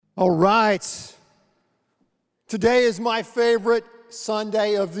All right. Today is my favorite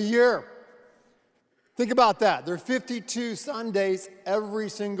Sunday of the year. Think about that. There are 52 Sundays every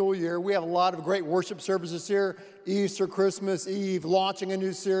single year. We have a lot of great worship services here, Easter, Christmas Eve, launching a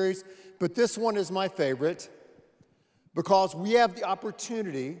new series. But this one is my favorite because we have the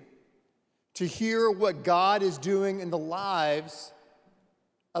opportunity to hear what God is doing in the lives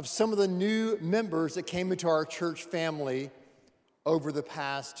of some of the new members that came into our church family over the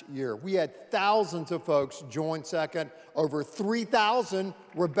past year. We had thousands of folks join Second. Over 3,000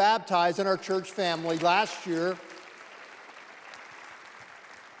 were baptized in our church family last year.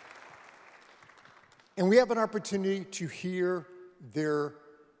 And we have an opportunity to hear their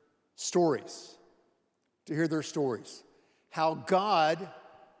stories, how God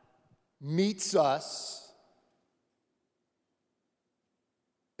meets us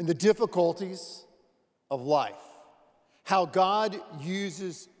in the difficulties of life. How God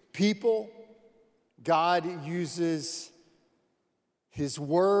uses people, God uses His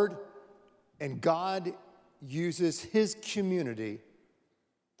Word, and God uses His community,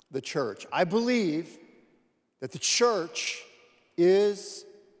 the church. I believe that the church is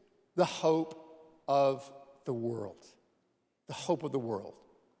the hope of the world. The hope of the world.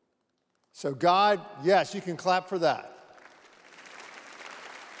 So God, yes, you can clap for that.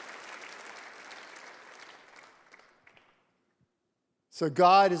 So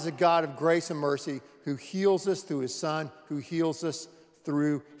God is a God of grace and mercy who heals us through His Son, who heals us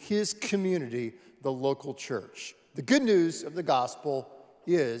through His community, the local church. The good news of the gospel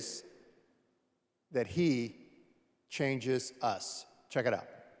is that He changes us. Check it out.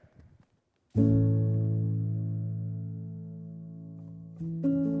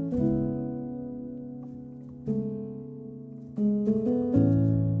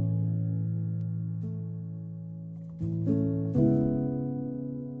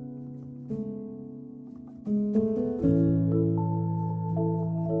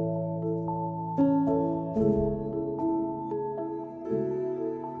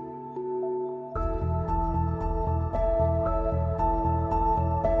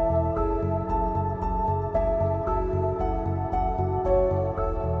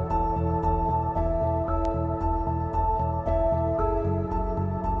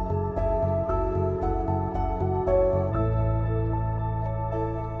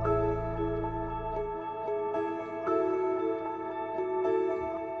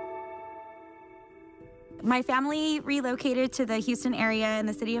 My family relocated to the Houston area in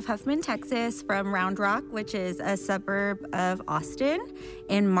the city of Huffman, Texas from Round Rock, which is a suburb of Austin,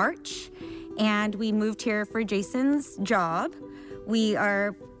 in March. And we moved here for Jason's job. We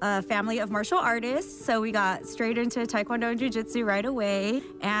are a family of martial artists, so we got straight into Taekwondo and Jiu-Jitsu right away.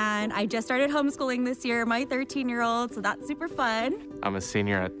 And I just started homeschooling this year, my 13-year-old, so that's super fun. I'm a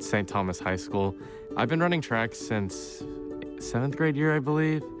senior at St. Thomas High School. I've been running track since 7th grade year, I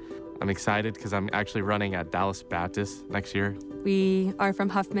believe. I'm excited because I'm actually running at Dallas Baptist next year. We are from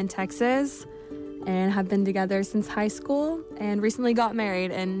Huffman, Texas, and have been together since high school and recently got married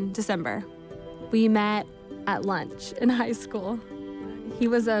in December. We met at lunch in high school. He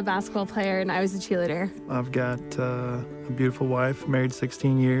was a basketball player and I was a cheerleader. I've got a beautiful wife, married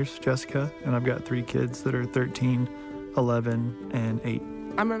 16 years, Jessica, and I've got 3 kids that are 13, 11, and 8.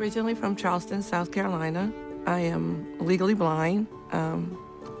 I'm originally from Charleston, South Carolina. I am legally blind.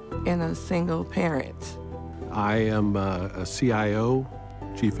 And a single parent. I am a CIO,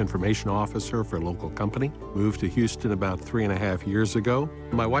 Chief Information Officer for a local company. Moved to Houston about 3.5 years ago.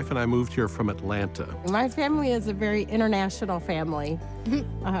 My wife and I moved here from Atlanta. My family is a very international family.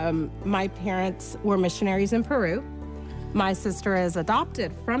 My parents were missionaries in Peru. My sister is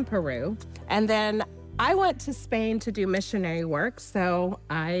adopted from Peru. And then I went to Spain to do missionary work, so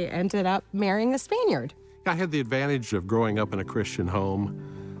I ended up marrying a Spaniard. I had the advantage of growing up in a Christian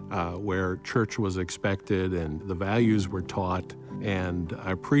home where church was expected and the values were taught. And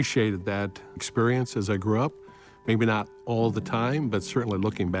I appreciated that experience as I grew up. Maybe not all the time, but certainly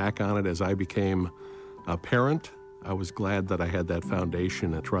looking back on it as I became a parent, I was glad that I had that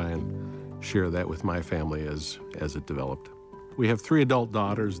foundation to try and share that with my family as it developed. We have 3 adult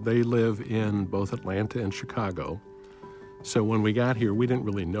daughters. They live in both Atlanta and Chicago. So when we got here, we didn't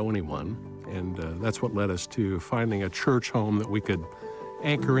really know anyone. And that's what led us to finding a church home that we could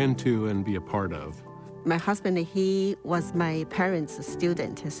anchor into and be a part of. My husband, he was my parents'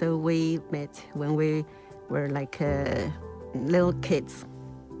 student, so we met when we were like little kids.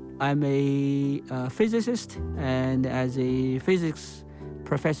 I'm a physicist and as a physics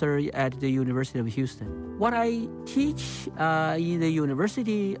professor at the University of Houston. What I teach in the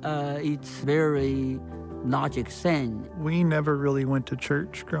university, it's very logic sense. We never really went to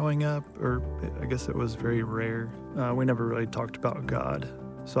church growing up, or I guess it was very rare. We never really talked about God.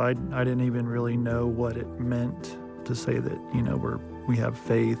 So I didn't even really know what it meant to say that, you know, we have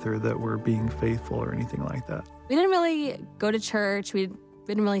faith or that we're being faithful or anything like that. We didn't really go to church. We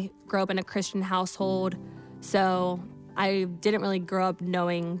didn't really grow up in a Christian household. So I didn't really grow up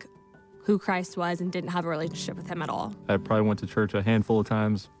knowing who Christ was and didn't have a relationship with him at all. I probably went to church a handful of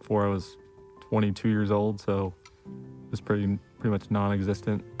times before I was 22 years old, so it was pretty much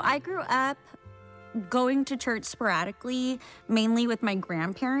non-existent. I grew up going to church sporadically, mainly with my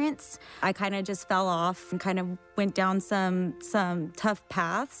grandparents. I kind of just fell off and kind of went down some tough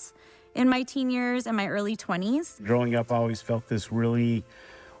paths in my teen years and my early 20s. Growing up, I always felt this really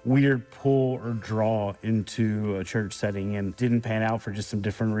weird pull or draw into a church setting, and didn't pan out for just some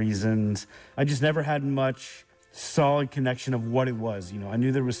different reasons. I just never had much solid connection of what it was. You know, I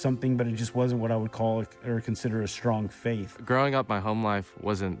knew there was something, but it just wasn't what I would call or consider a strong faith. Growing up, my home life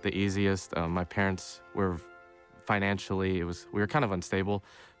wasn't the easiest. My parents were financially, we were kind of unstable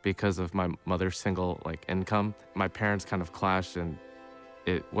because of my mother's single income. My parents kind of clashed, and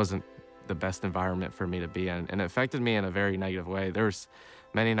it wasn't the best environment for me to be in, and it affected me in a very negative way. There was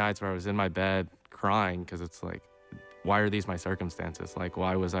many nights where I was in my bed crying because it's like, why are these my circumstances? Like,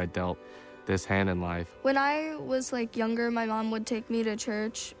 why was I dealt this hand in life? When I was younger, my mom would take me to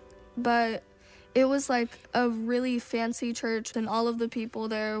church, but it was a really fancy church, and all of the people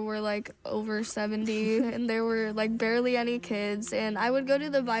there were over 70 and there were barely any kids, and I would go to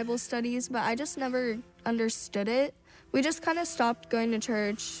the Bible studies, but I just never understood it. We just kind of stopped going to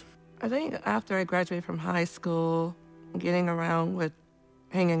church. I think after I graduated from high school,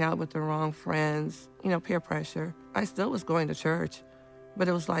 hanging out with the wrong friends, peer pressure, I still was going to church, but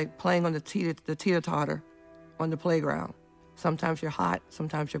it was like playing on the teeter-totter on the playground. Sometimes you're hot,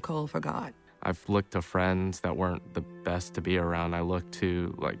 sometimes you're cold for God. I've looked to friends that weren't the best to be around. I looked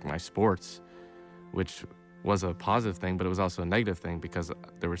to my sports, which was a positive thing, but it was also a negative thing because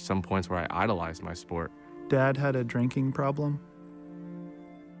there were some points where I idolized my sport. Dad had a drinking problem.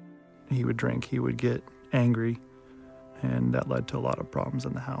 He would drink, he would get angry, and that led to a lot of problems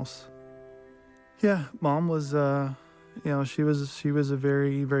in the house. Yeah, Mom was, she was a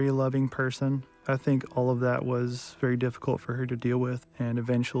very, very loving person. I think all of that was very difficult for her to deal with, and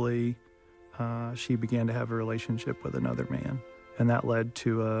eventually she began to have a relationship with another man, and that led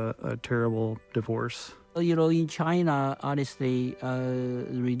to a terrible divorce. In China, honestly,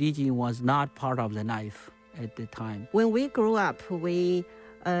 religion was not part of the life at the time. When we grew up, we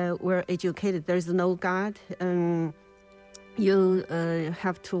were educated. There's no God. You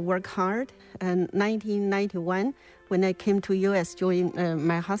have to work hard. In 1991, when I came to U.S. join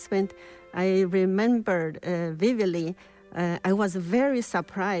my husband, I remembered vividly. I was very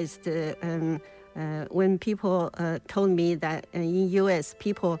surprised when people told me that in U.S.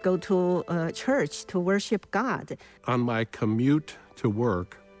 people go to church to worship God. On my commute to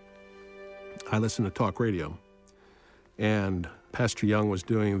work, I listened to talk radio, and Pastor Young was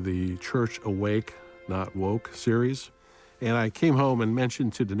doing the Church Awake, Not Woke series. And I came home and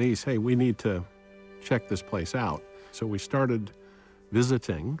mentioned to Denise, hey, we need to check this place out. So we started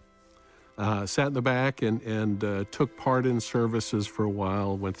visiting, sat in the back and took part in services for a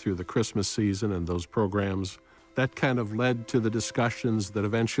while, went through the Christmas season and those programs. That kind of led to the discussions that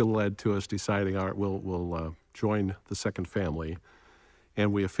eventually led to us deciding, all right, we'll join the second family.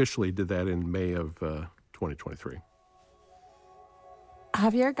 And we officially did that in May of 2023.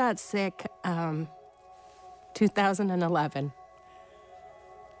 Javier got sick 2011.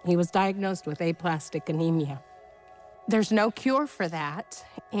 He was diagnosed with aplastic anemia. There's no cure for that,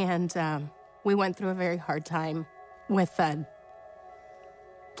 and we went through a very hard time with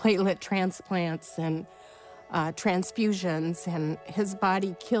platelet transplants and transfusions, and his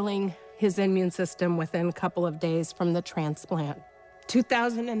body killing his immune system within a couple of days from the transplant.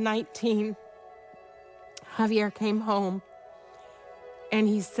 2019, Javier came home, and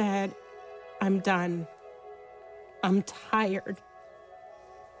he said, I'm done. I'm tired.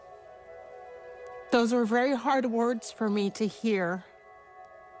 Those were very hard words for me to hear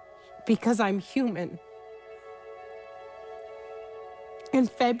because I'm human. In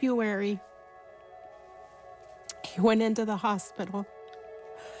February, he went into the hospital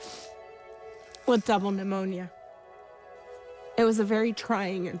with double pneumonia. It was a very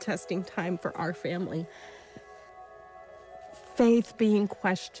trying and testing time for our family. Faith being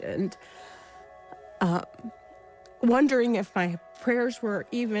questioned, wondering if my prayers were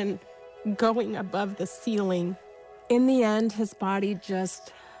even going above the ceiling. In the end, his body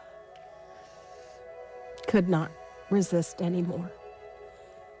just could not resist anymore.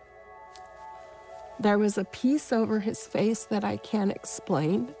 There was a peace over his face that I can't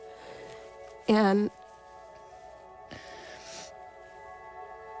explain. And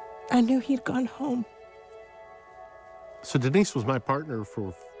I knew he'd gone home. So Denise was my partner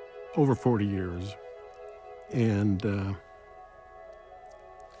for over 40 years. And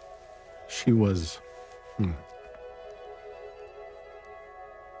she was a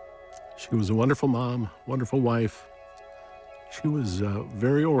wonderful mom, wonderful wife. She was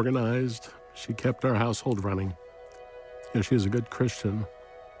very organized. She kept our household running. And she was a good Christian,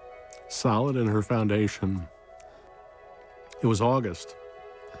 solid in her foundation. It was August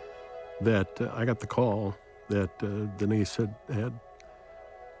that I got the call that Denise had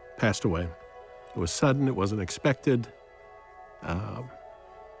passed away. It was sudden, it wasn't expected.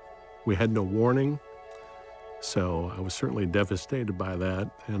 We had no warning, so I was certainly devastated by that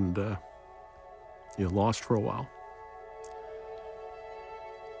and lost for a while.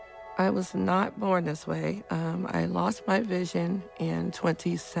 I was not born this way. I lost my vision in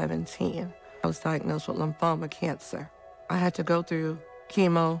 2017. I was diagnosed with lymphoma cancer. I had to go through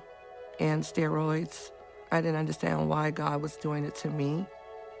chemo and steroids. I didn't understand why God was doing it to me.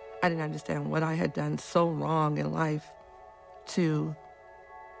 I didn't understand what I had done so wrong in life to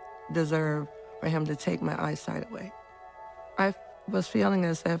deserve for him to take my eyesight away. I was feeling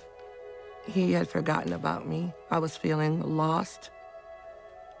as if he had forgotten about me. I was feeling lost.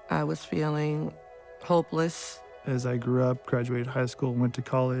 I was feeling hopeless. As I grew up, graduated high school, went to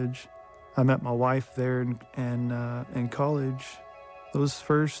college, I met my wife there in college. Those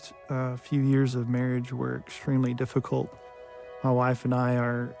first few years of marriage were extremely difficult. My wife and I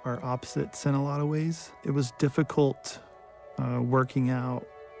are opposites in a lot of ways. It was difficult working out,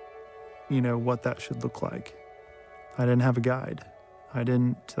 what that should look like. I didn't have a guide. I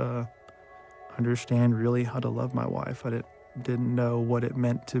didn't understand really how to love my wife. I didn't know what it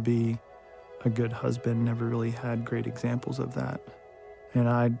meant to be a good husband, never really had great examples of that. And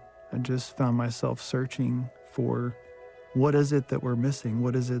I just found myself searching for what is it that we're missing?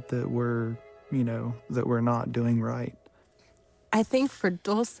 What is it that we're not doing right? I think for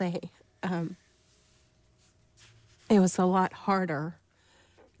Dulce, it was a lot harder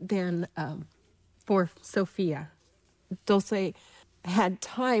than for Sophia. Dulce had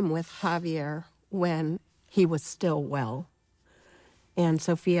time with Javier when he was still well. And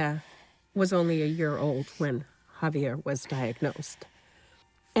Sophia was only a year old when Javier was diagnosed.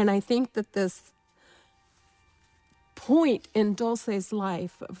 And I think that this point in Dulce's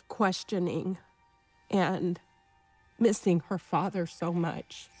life of questioning and missing her father so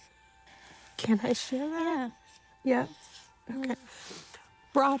much. Can I share that? Yeah. Yes. Okay.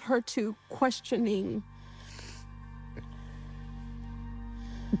 Brought her to questioning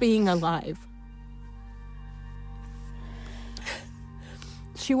being alive.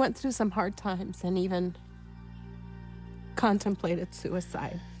 She went through some hard times and even contemplated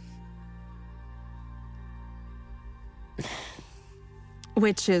suicide,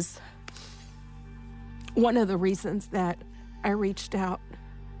 which is one of the reasons that I reached out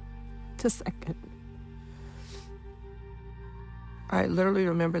to Second. I literally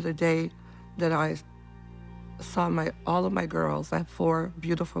remember the day that I saw all of my girls. I have 4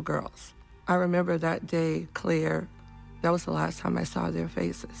 beautiful girls. I remember that day clear. That was the last time I saw their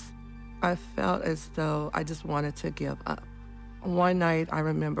faces. I felt as though I just wanted to give up. One night I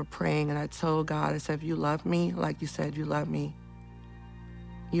remember praying and I told God, I said, if you love me like you said you love me,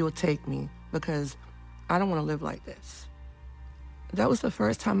 you will take me because I don't want to live like this. That was the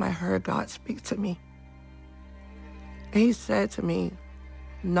first time I heard God speak to me. And he said to me,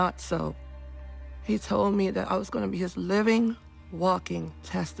 not so. He told me that I was going to be his living, walking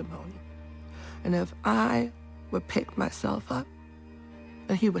testimony. And if I would pick myself up,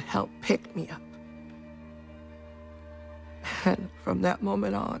 then he would help pick me up. And from that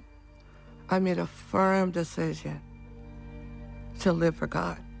moment on, I made a firm decision to live for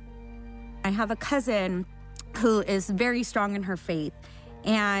God. I have a cousin who is very strong in her faith,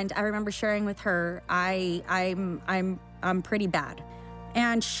 and I remember sharing with her, I'm pretty bad.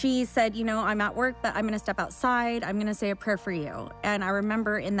 And she said, I'm at work, but I'm going to step outside. I'm going to say a prayer for you. And I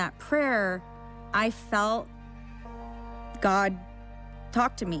remember in that prayer, I felt God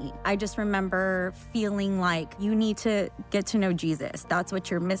talk to me. I just remember feeling like you need to get to know Jesus. That's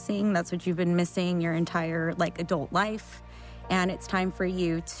what you're missing. That's what you've been missing your entire adult life. And it's time for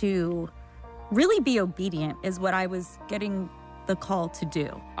you to really be obedient is what I was getting the call to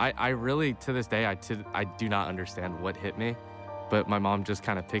do. I really, to this day, I do not understand what hit me. But my mom just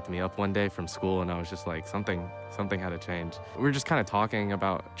kind of picked me up one day from school, and I was just like, something had to change. We were just kind of talking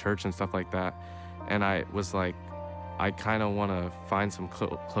about church and stuff like that. And I was like, I kind of want to find some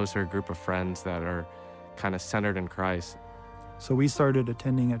closer group of friends that are kind of centered in Christ. So we started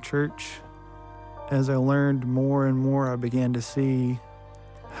attending a church. As I learned more and more, I began to see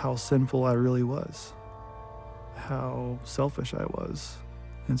how sinful I really was, how selfish I was.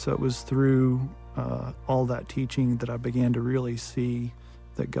 And so it was through all that teaching that I began to really see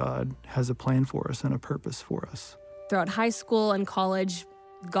that God has a plan for us and a purpose for us. Throughout high school and college,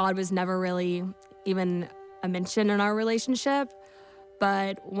 God was never really even a mention in our relationship.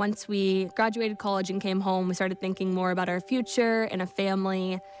 But once we graduated college and came home, we started thinking more about our future and a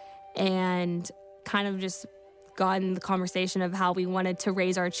family, and kind of just got in the conversation of how we wanted to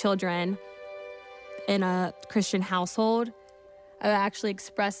raise our children in a Christian household. I actually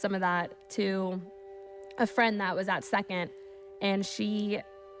expressed some of that to a friend that was at Second, and she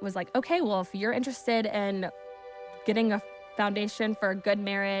was like, okay, well, if you're interested in getting a foundation for a good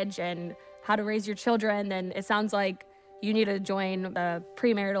marriage and how to raise your children, then it sounds like you need to join the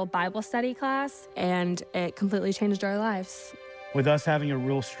premarital Bible study class. And it completely changed our lives. With us having a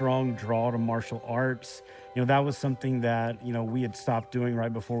real strong draw to martial arts, that was something that, we had stopped doing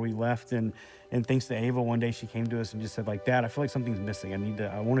right before we left. And thanks to Ava, one day she came to us and just said, like, Dad, I feel like something's missing.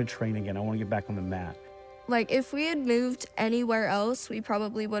 I want to train again. I want to get back on the mat. Like, if we had moved anywhere else, we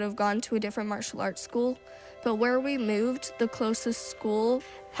probably would have gone to a different martial arts school. But where we moved, the closest school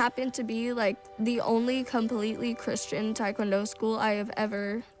happened to be, like, the only completely Christian Taekwondo school I have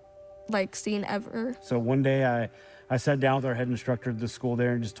ever, seen ever. So one day I sat down with our head instructor at the school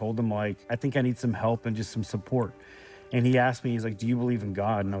there and just told him, I think I need some help and just some support. And he asked me, he's like, do you believe in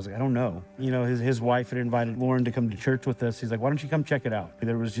God? And I was like, I don't know. His wife had invited Lauren to come to church with us. He's like, why don't you come check it out?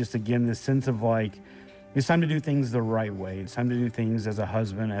 There was just, again, this sense of it's time to do things the right way. It's time to do things as a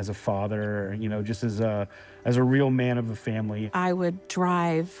husband, as a father, just as a real man of the family. I would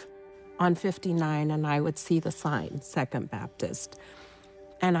drive on 59 and I would see the sign, Second Baptist.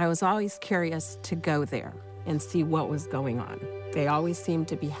 And I was always curious to go there and see what was going on. They always seemed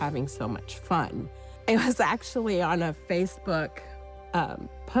to be having so much fun. It was actually on a Facebook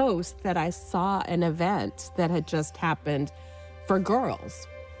post that I saw an event that had just happened for girls.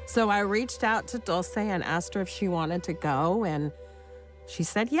 So I reached out to Dulce and asked her if she wanted to go, and she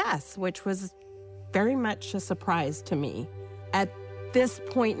said yes, which was very much a surprise to me. At this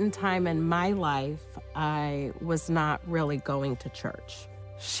point in time in my life, I was not really going to church.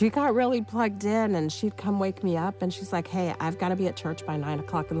 She got really plugged in, and she'd come wake me up, and she's like, hey, I've got to be at church by 9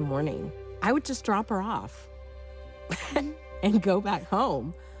 o'clock in the morning. I would just drop her off and go back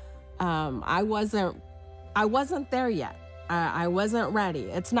home. I wasn't there yet. I wasn't ready.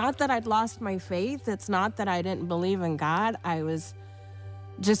 It's not that I'd lost my faith. It's not that I didn't believe in God. I was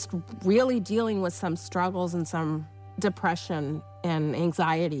just really dealing with some struggles and some depression and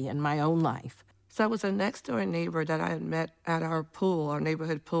anxiety in my own life. So it was a next-door neighbor that I had met at our pool, our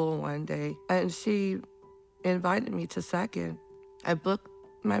neighborhood pool one day, and she invited me to Second. I booked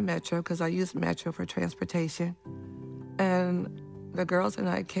my Metro because I used Metro for transportation, and the girls and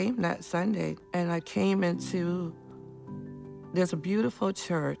I came that Sunday, and I came into, there's a beautiful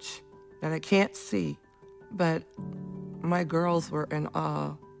church that I can't see, but my girls were in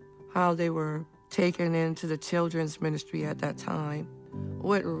awe, how they were taken into the children's ministry at that time.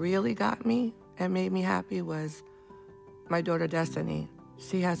 What really got me and made me happy was my daughter Destiny.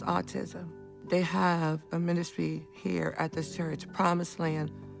 She has autism. They have a ministry here at this church, Promised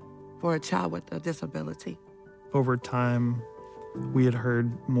Land, for a child with a disability. Over time, we had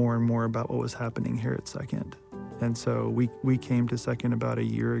heard more and more about what was happening here at Second. And so we came to Second about a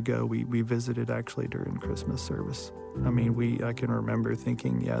year ago. We visited actually during Christmas service. I can remember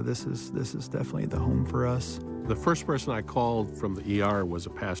thinking, yeah, this is definitely the home for us. The first person I called from the ER was a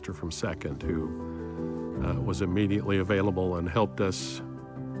pastor from Second who was immediately available and helped us,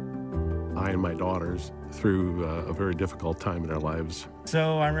 I and my daughters, through a very difficult time in our lives.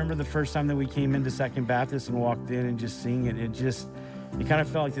 So I remember the first time that we came into Second Baptist and walked in and just seeing it, it kind of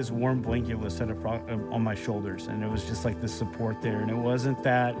felt like this warm blanket was set up on my shoulders, and it was just like the support there. And it wasn't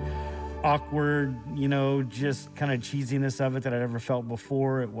that awkward, just kind of cheesiness of it that I'd ever felt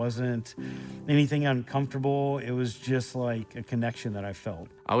before. It wasn't anything uncomfortable. It was just like a connection that I felt.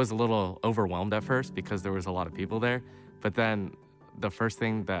 I was a little overwhelmed at first because there was a lot of people there, but then the first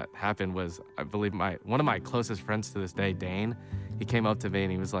thing that happened was, I believe one of my closest friends to this day, Dane, he came up to me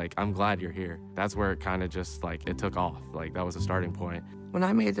and he was like, I'm glad you're here. That's where it kind of just it took off. That was a starting point. When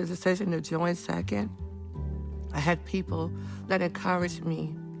I made the decision to join Second, I had people that encouraged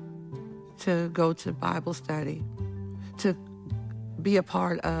me to go to Bible study, to be a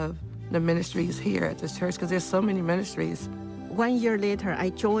part of the ministries here at this church, because there's so many ministries. 1 year later, I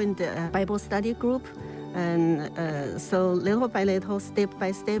joined the Bible study group. And so little by little, step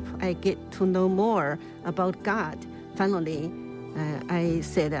by step, I get to know more about God. Finally, I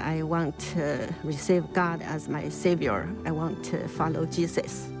said I want to receive God as my Savior. I want to follow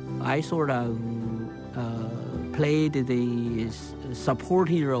Jesus. I sort of played the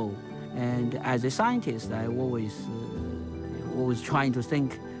supporting role. And as a scientist, I always trying to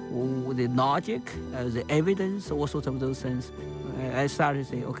think the logic, the evidence, all sorts of those things. I started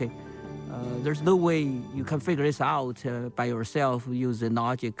to say, okay, there's no way you can figure this out by yourself, use the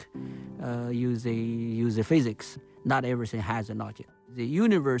logic, use the physics. Not everything has a logic. The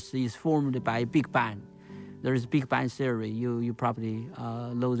universe is formed by Big Bang. There's Big Bang theory. You probably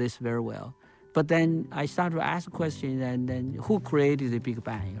know this very well. But then I started to ask a question, and then who created the Big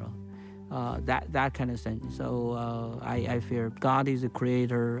Bang? That kind of thing. So I fear God is the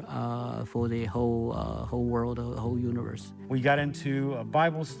creator for the whole world, the whole universe. We got into a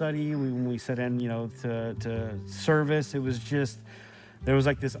Bible study. When we sat in, to service, it was just, there was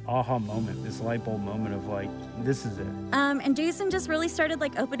like this aha moment, this light bulb moment of like, this is it. And Jason just really started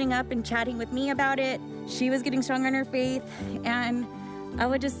like opening up and chatting with me about it. She was getting stronger in her faith, and I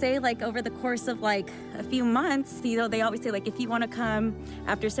would just say, like, over the course of like a few months, they always say, like, if you want to come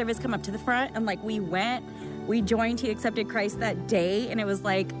after service, come up to the front. And like, we joined, he accepted Christ that day, and it was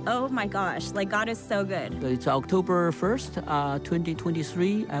like, oh my gosh, like, God is so good. It's October 1st,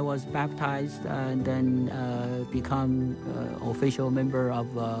 2023. I was baptized and then become official member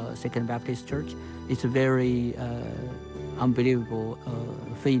of Second Baptist Church. It's a very unbelievable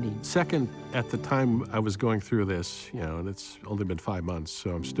feeling. Second, at the time I was going through this, and it's only been 5 months,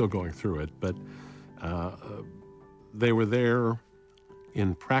 so I'm still going through it, but they were there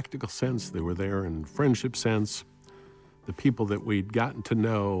in practical sense, they were there in friendship sense. The people that we'd gotten to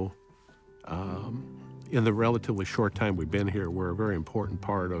know in the relatively short time we've been here were a very important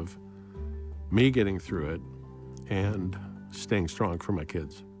part of me getting through it and staying strong for my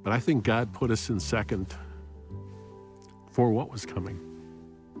kids. But I think God put us in second for what was coming.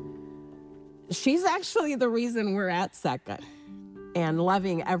 She's actually the reason we're at second and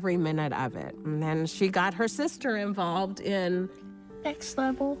loving every minute of it. And then she got her sister involved in Next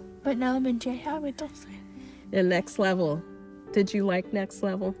Level, but now I'm in J-High with Dulce. In Next Level. Did you like Next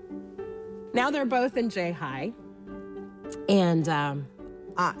Level? Now they're both in J-High. And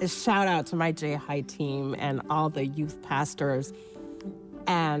shout out to my J-High team and all the youth pastors.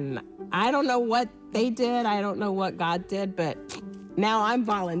 And I don't know what they did, I don't know what God did, but now I'm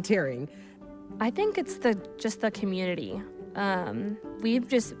volunteering. I think it's just the community. We've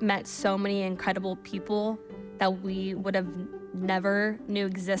just met so many incredible people that we would have never knew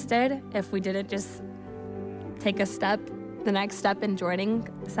existed if we didn't just take the next step in joining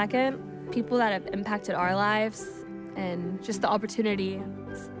Second. People that have impacted our lives and just the opportunity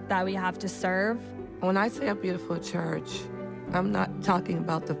that we have to serve. When I say a beautiful church, I'm not talking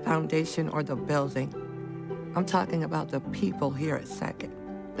about the foundation or the building. I'm talking about the people here at Second.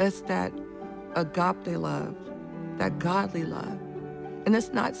 That's that agape love, that godly love. And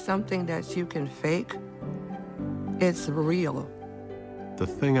it's not something that you can fake. It's real. The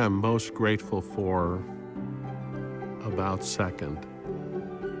thing I'm most grateful for about Second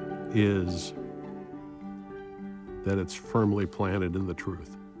is that it's firmly planted in the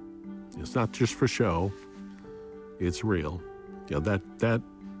truth. It's not just for show, it's real. That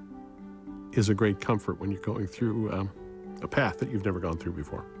is a great comfort when you're going through a path that you've never gone through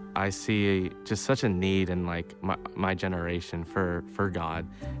before. I see just such a need in like my generation for God,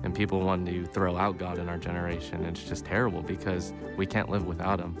 and people want to throw out God in our generation. It's just terrible because we can't live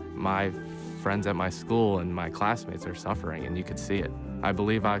without him. My friends at my school and my classmates are suffering, and you could see it. I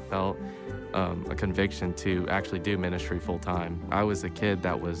believe I felt a conviction to actually do ministry full time. I was a kid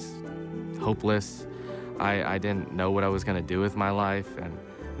that was hopeless. I didn't know what I was going to do with my life, and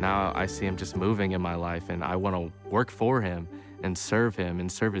now I see him just moving in my life, and I want to work for him and serve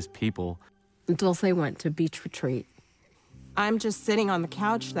his people. Dulce went to beach retreat. I'm just sitting on the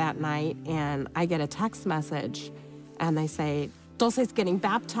couch that night, and I get a text message, and they say, Dulce's getting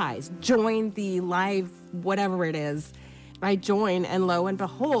baptized. Join the live whatever it is. I join, and lo and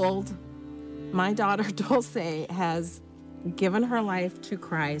behold, my daughter Dulce has given her life to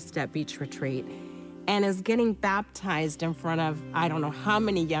Christ at beach retreat and is getting baptized in front of I don't know how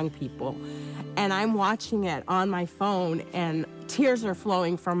many young people. And I'm watching it on my phone, and tears are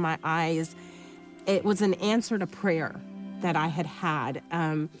flowing from my eyes. It was an answer to prayer that I had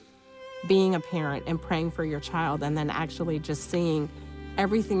being a parent and praying for your child, and then actually just seeing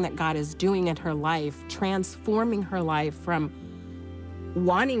everything that God is doing in her life, transforming her life from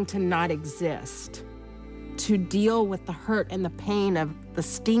wanting to not exist to deal with the hurt and the pain of the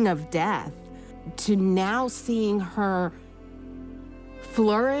sting of death to now seeing her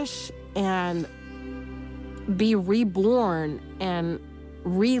flourish and be reborn and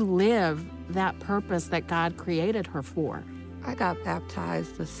relive that purpose that God created her for. I got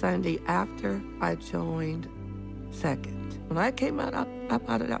baptized the Sunday after I joined Second. When I came up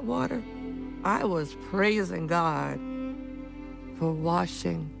out of that water, I was praising God for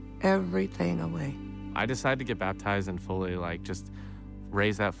washing everything away. I decided to get baptized and fully just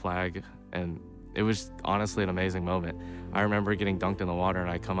raise that flag, and it was honestly an amazing moment. I remember getting dunked in the water and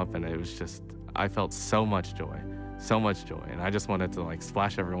I come up and it was just, I felt so much joy, and I just wanted to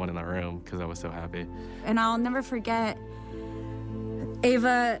splash everyone in the room because I was so happy. And I'll never forget,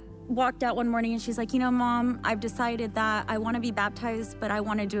 Ava walked out one morning and she's like, Mom, I've decided that I want to be baptized, but I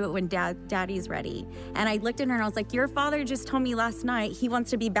want to do it when Daddy's ready. And I looked at her and I was like, your father just told me last night he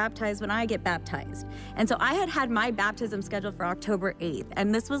wants to be baptized when I get baptized. And so I had my baptism scheduled for October 8th.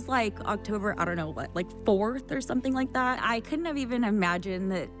 And this was October, I don't know what, 4th or something like that. I couldn't have even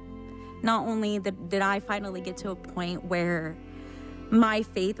imagined that not only did I finally get to a point where my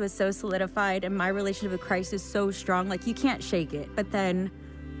faith was so solidified and my relationship with Christ is so strong, you can't shake it. But then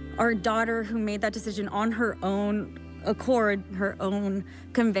our daughter, who made that decision on her own accord, her own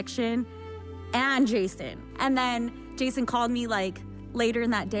conviction, and Jason. And then Jason called me later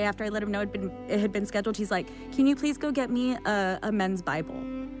in that day after I let him know it had been scheduled. He's like, can you please go get me a men's Bible?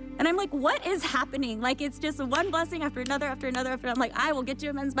 And I'm like, what is happening? It's just one blessing after another, after another, after. I'm like, I will get you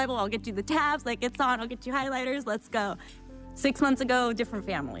a men's Bible. I'll get you the tabs. It's on. I'll get you highlighters. Let's go. 6 months ago, different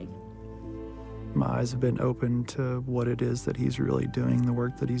family. My eyes have been opened to what it is that he's really doing, the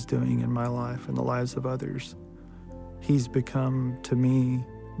work that he's doing in my life and the lives of others. He's become, to me,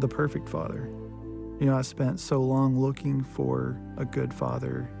 the perfect father. I spent so long looking for a good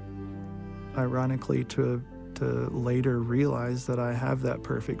father, ironically, to later realize that I have that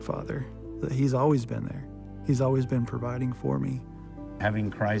perfect father, that he's always been there. He's always been providing for me.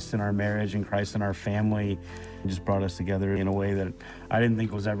 Having Christ in our marriage and Christ in our family just brought us together in a way that I didn't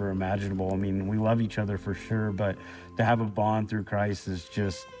think was ever imaginable. I mean, we love each other for sure, but to have a bond through Christ is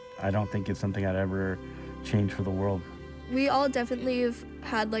just, I don't think it's something I'd ever change for the world. We all definitely have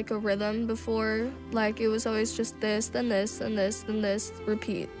had a rhythm before. It was always just this, then this, then this, then this,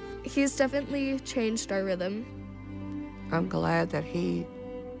 repeat. He's definitely changed our rhythm. I'm glad that he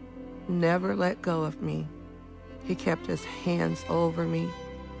never let go of me. He kept his hands over me,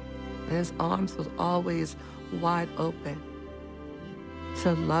 and his arms was always wide open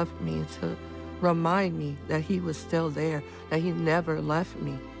to love me, to remind me that he was still there, that he never left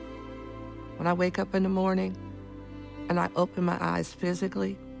me. When I wake up in the morning and I open my eyes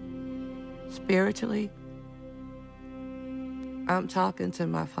physically, spiritually, I'm talking to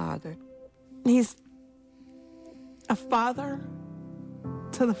my Father. He's a father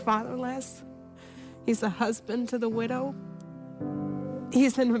to the fatherless. He's a husband to the widow.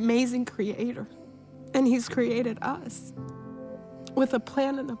 He's an amazing creator, and he's created us with a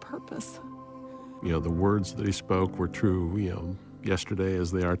plan and a purpose. The words that he spoke were true, yesterday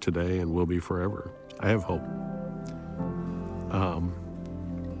as they are today and will be forever. I have hope. I'm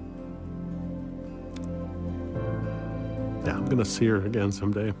going to see her again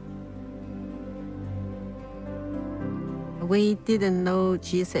someday. We didn't know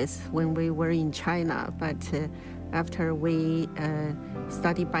Jesus when we were in China, but after we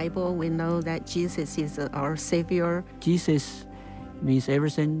study Bible, we know that Jesus is our Savior. Jesus means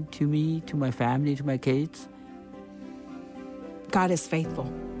everything to me, to my family, to my kids. God is faithful,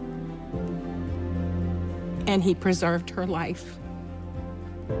 and he preserved her life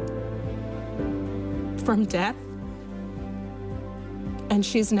from death, and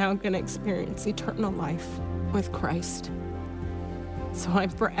she's now going to experience eternal life with Christ. So I'm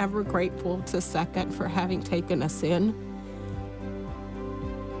forever grateful to Second for having taken us in,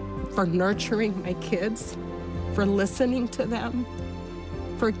 for nurturing my kids, for listening to them,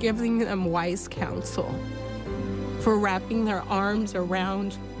 for giving them wise counsel, for wrapping their arms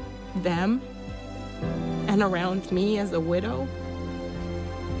around them and around me as a widow.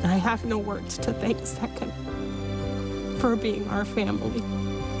 I have no words to thank Second for being our family.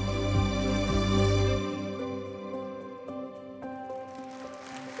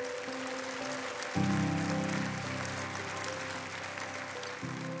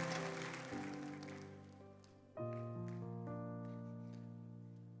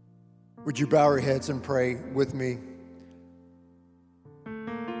 Would you bow your heads and pray with me?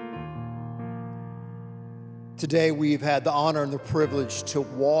 Today we've had the honor and the privilege to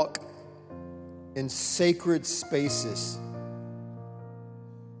walk in sacred spaces,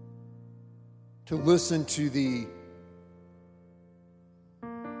 to listen to the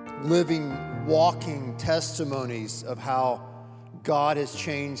living, walking testimonies of how God has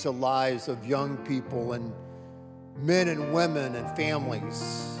changed the lives of young people and men and women and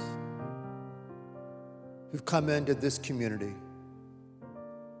families who've come into this community.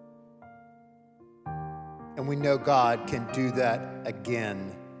 And we know God can do that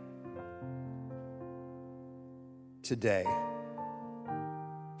again today.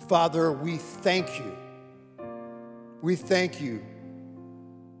 Father, we thank you. We thank you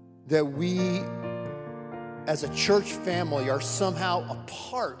that we, as a church family, are somehow a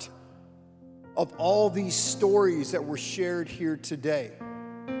part of all these stories that were shared here today.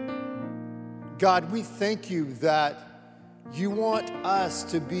 God, we thank you that you want us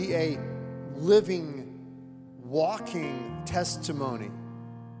to be a living, walking testimony.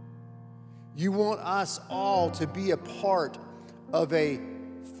 You want us all to be a part of a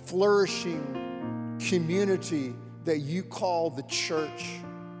flourishing community that you call the church.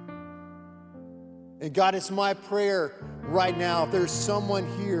 And God, it's my prayer right now, if there's someone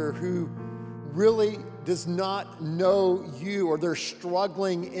here who really does not know you, or they're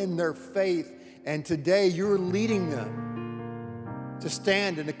struggling in their faith, and today you're leading them to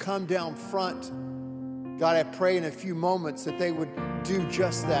stand and to come down front, God, I pray in a few moments that they would do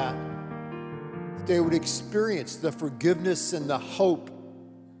just that. That they would experience the forgiveness and the hope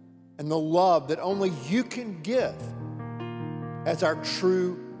and the love that only you can give as our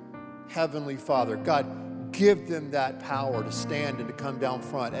true Heavenly Father. God, give them that power to stand and to come down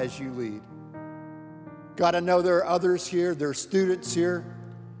front as you lead. God, I know there are others here, there are students here,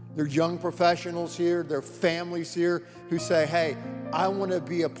 there are young professionals here, there are families here who say, hey, I want to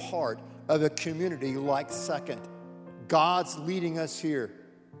be a part of a community like Second. God's leading us here.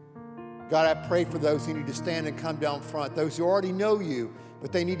 God, I pray for those who need to stand and come down front, those who already know you,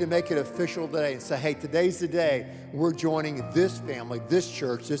 but they need to make it official today and say, hey, today's the day we're joining this family, this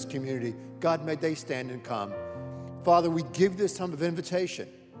church, this community. God, may they stand and come. Father, we give this time of invitation.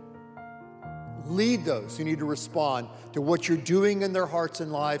 Lead those who need to respond to what you're doing in their hearts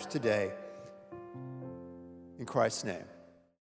and lives today. In Christ's name.